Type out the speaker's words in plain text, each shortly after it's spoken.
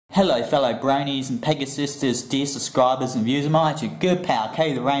Hello fellow bronies and Pegasisters, dear subscribers and viewers of mine, it's your good pal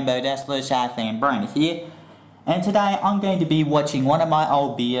Kodie The Rainbow Dazzler Fan Brony here, and today I'm going to be watching one of my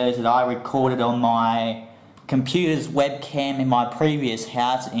old videos that I recorded on my computer's webcam in my previous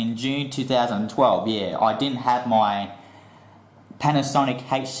house in June 2012. Yeah, I didn't have my Panasonic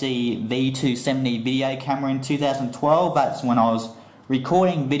HC V270 video camera in 2012. That's when I was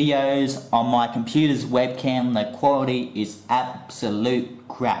recording videos on my computer's webcam. The quality is absolute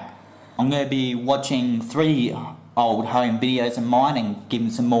crap. I'm going to be watching 3 old home videos of mine and giving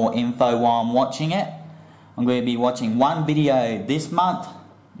some more info while I'm watching it. I'm going to be watching one video this month,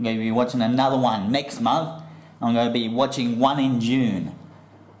 I'm going to be watching another one next month, I'm going to be watching one in June.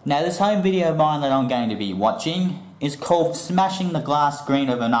 Now this home video of mine that I'm going to be watching is called Smashing the Glass Screen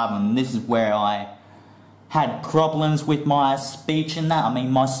of an Oven. This is where I had problems with my speech and that. I mean,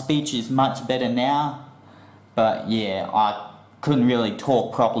 my speech is much better now, but yeah, I couldn't really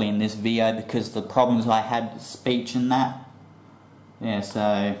talk properly in this video because of the problems I had with speech and that. Yeah,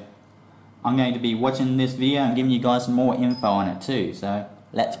 so I'm going to be watching this video and giving you guys some more info on it too, so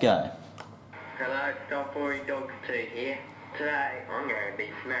let's go. Hello, Stop Boy Dog 2 here. Today I'm going to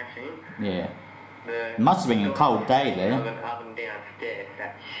be smashing It must have been a cold day there. Of an oven downstairs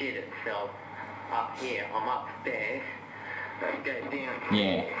that shit itself up here. I'm upstairs. Let's go down.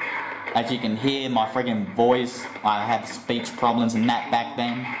 Yeah. As you can hear my friggin' voice, I had speech problems and that back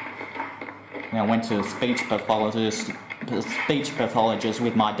then. And I went to a speech pathologist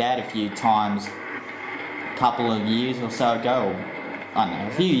with my dad a few times a couple of years or so ago. I don't know,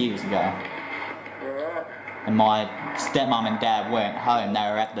 a few years ago. And my stepmom and dad weren't home. They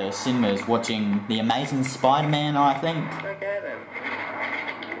were at the cinemas watching The Amazing Spider-Man, I think. Okay then.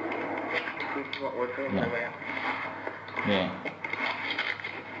 This is what we're talking about.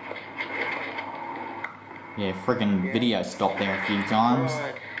 Yeah, friggin' video stopped there a few times.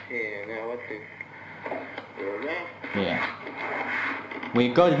 Right. Yeah, now what's this? Yeah. We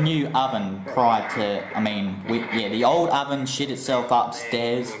got a new oven prior to, the old oven shit itself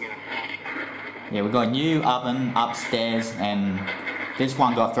upstairs. Yeah, we got a new oven upstairs, and this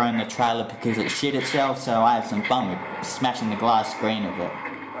one got thrown in the trailer because it shit itself, so I had some fun with smashing the glass screen of it.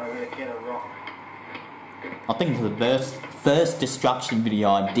 I think it was the first destruction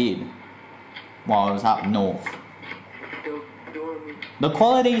video I did while I was up north. The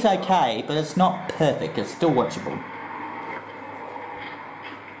quality's okay, but it's not perfect, it's still watchable.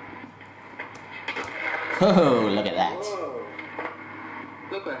 Oh, look at that. Whoa.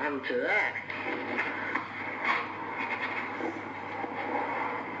 Look what happened to that.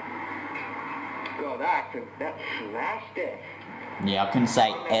 God, that smashed it. Yeah, I couldn't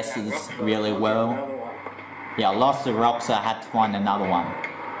say S's really well. Yeah, I lost the rock, so I had to find another one.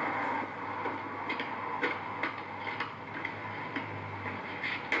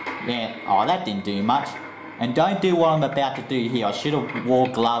 Yeah, oh, that didn't do much. And don't do what I'm about to do here. I should have wore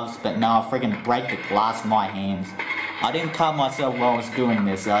gloves, but no, I friggin' break the glass in my hands. I didn't cut myself while I was doing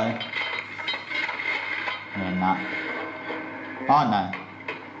this, though. Yeah, no. Oh, no.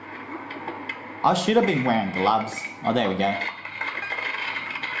 I should have been wearing gloves. Oh, there we go.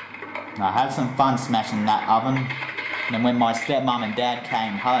 I had some fun smashing that oven. And then when my stepmom and dad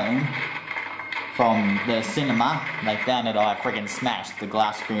came home from the cinema, they found that I friggin' smashed the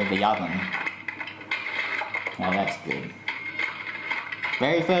glass screen of the oven. Oh, that's good.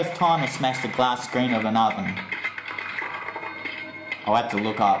 Very first time I smashed the glass screen of an oven. I'll have to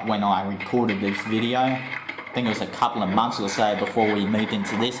look up when I recorded this video. I think it was a couple of months or so before we moved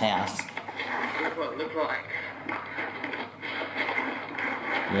into this house. Look what it looks like.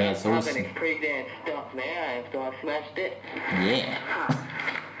 Yeah, it's awesome. It's pretty damn stuff now after I smashed it. Yeah.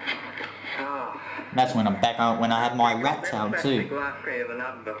 That's when I'm back on, when I had my rat tail too. The glass screen of an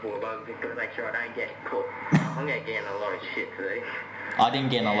oven before, but I'm just gonna make sure I don't get cooked. I'm gonna get in a lot of shit for this. I didn't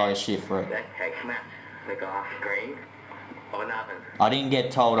get in a lot of shit for it. They smashed the glass screen of an oven. I didn't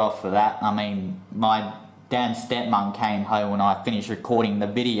get told off for that. I mean, my dad and stepmom came home when I finished recording the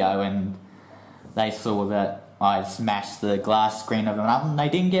video and they saw that I smashed the glass screen of an oven. They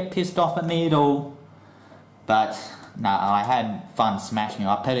didn't get pissed off at me at all. But, no, I had fun smashing it.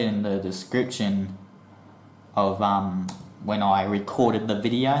 I put it in the description of when I recorded the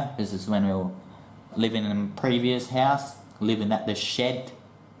video. This is when we were living in a previous house, living at the shed.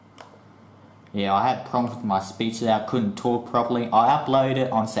 Yeah, I had problems with my speech there. I couldn't talk properly. I uploaded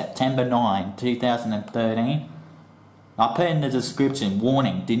it on September 9, 2013. I put in the description,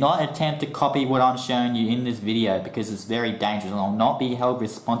 warning, do not attempt to copy what I'm showing you in this video because it's very dangerous and I'll not be held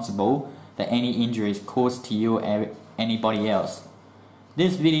responsible for any injuries caused to you or anybody else.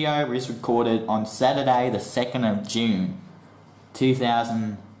 This video was recorded on Saturday the 2nd of June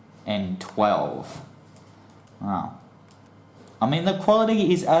 2013. 2012. Wow. I mean, the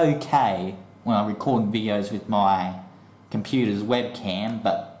quality is okay when I record videos with my computer's webcam,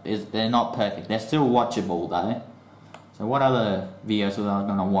 but they're not perfect. They're still watchable though. So what other videos was I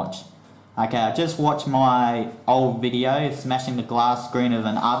gonna watch? Okay, I just watched my old video, smashing the glass screen of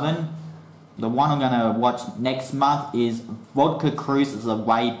an oven. The one I'm gonna watch next month is vodka cruises are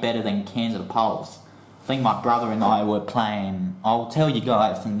way better than cans of Pulse. I think my brother and I were playing. I'll tell you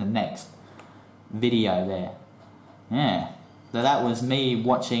guys in the next video there. Yeah. So that was me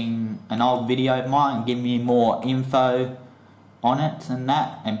watching an old video of mine, giving me more info on it and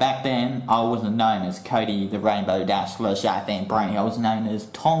that. And back then, I wasn't known as Kodie the Rainbow Dash / Brony. I was known as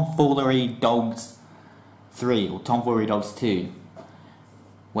Tomfoolery Dogs 3 or Tomfoolery Dogs 2.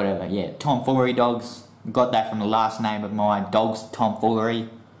 Whatever, yeah. Tomfoolery Dogs. Got that from the last name of my dogs, Tomfoolery.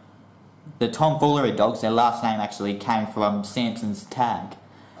 The Tomfoolery Dogs, their last name actually came from Samson's tag.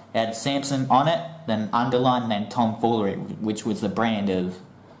 It had Samson on it, then underline, then Tomfoolery, which was the brand of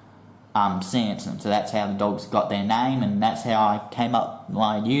Samson. So that's how the dogs got their name, and that's how I came up with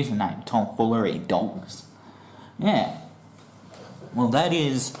my username, Tomfoolery Dogs. Yeah. Well, that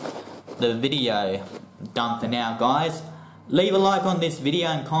is the video done for now, guys. Leave a like on this video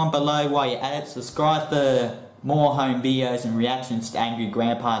and comment below while you're at it. Subscribe for more home videos and reactions to Angry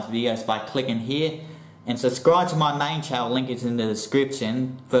Grandpa's videos by clicking here. And subscribe to my main channel, link is in the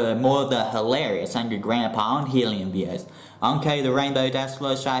description, for more of the hilarious Angry Grandpa on Helium videos. I'm Kodie the Rainbow Dash /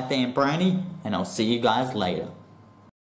 Brony, and I'll see you guys later.